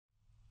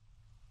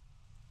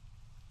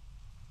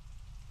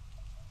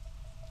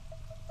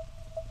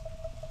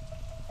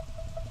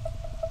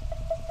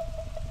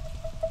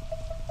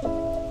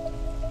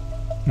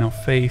Now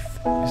faith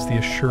is the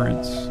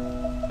assurance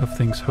of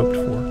things hoped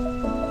for,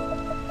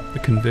 the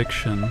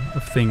conviction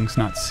of things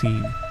not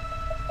seen.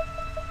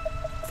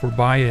 For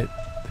by it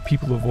the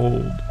people of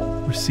old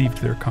received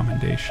their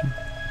commendation.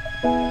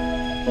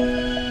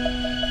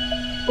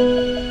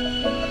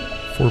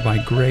 For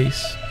by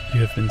grace you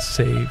have been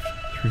saved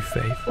through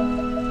faith.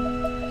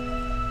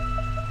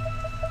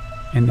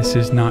 And this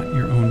is not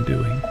your own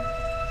doing,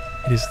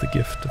 it is the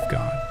gift of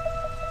God,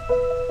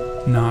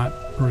 not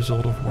a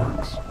result of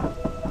works,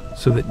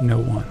 so that no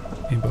one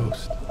may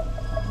boast.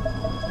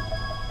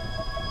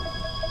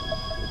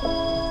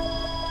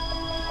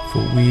 For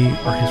we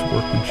are his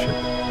workmanship,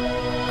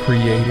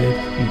 created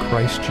in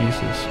Christ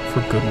Jesus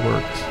for good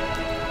works,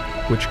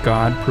 which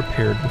God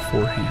prepared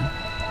beforehand,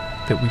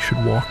 that we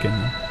should walk in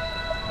them.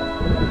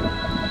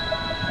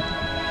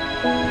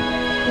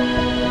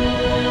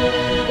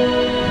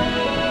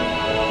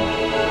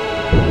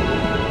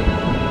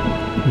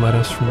 Let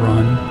us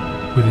run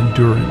with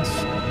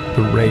endurance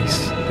the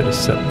race that is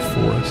set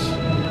before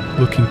us,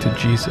 looking to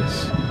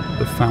Jesus,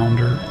 the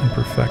founder and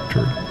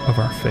perfecter of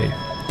our faith,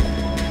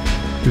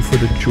 who for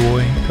the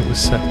joy that was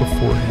set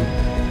before him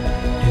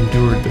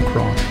endured the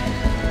cross,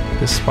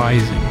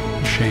 despising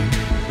the shame,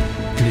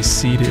 and is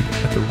seated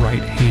at the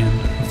right hand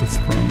of the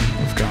throne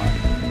of God.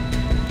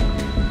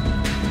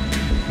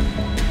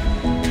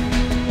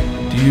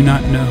 Do you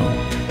not know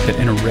that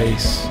in a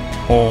race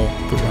all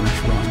the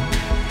runners run,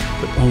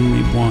 but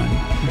only one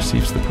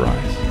receives the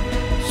prize?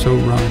 So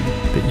run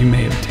that you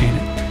may obtain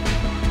it.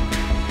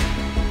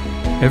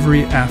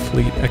 Every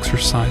athlete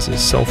exercises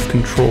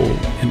self-control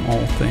in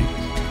all things.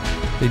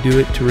 They do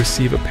it to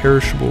receive a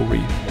perishable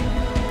wreath,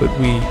 but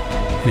we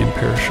an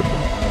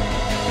imperishable.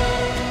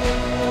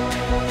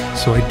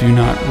 So I do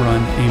not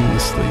run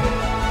aimlessly.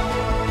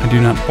 I do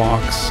not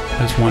box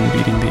as one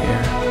beating the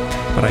air,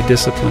 but I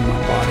discipline my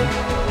body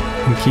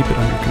and keep it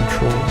under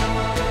control,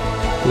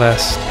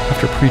 lest,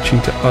 after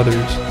preaching to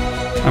others,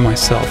 I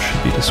myself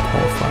should be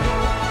disqualified.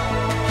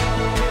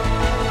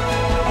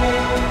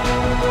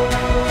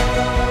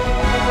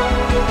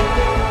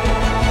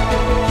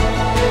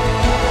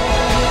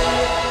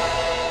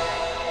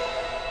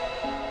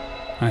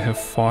 I have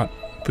fought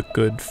the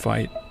good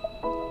fight.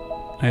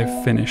 I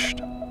have finished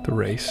the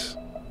race.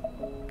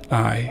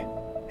 I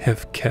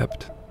have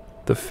kept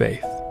the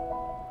faith.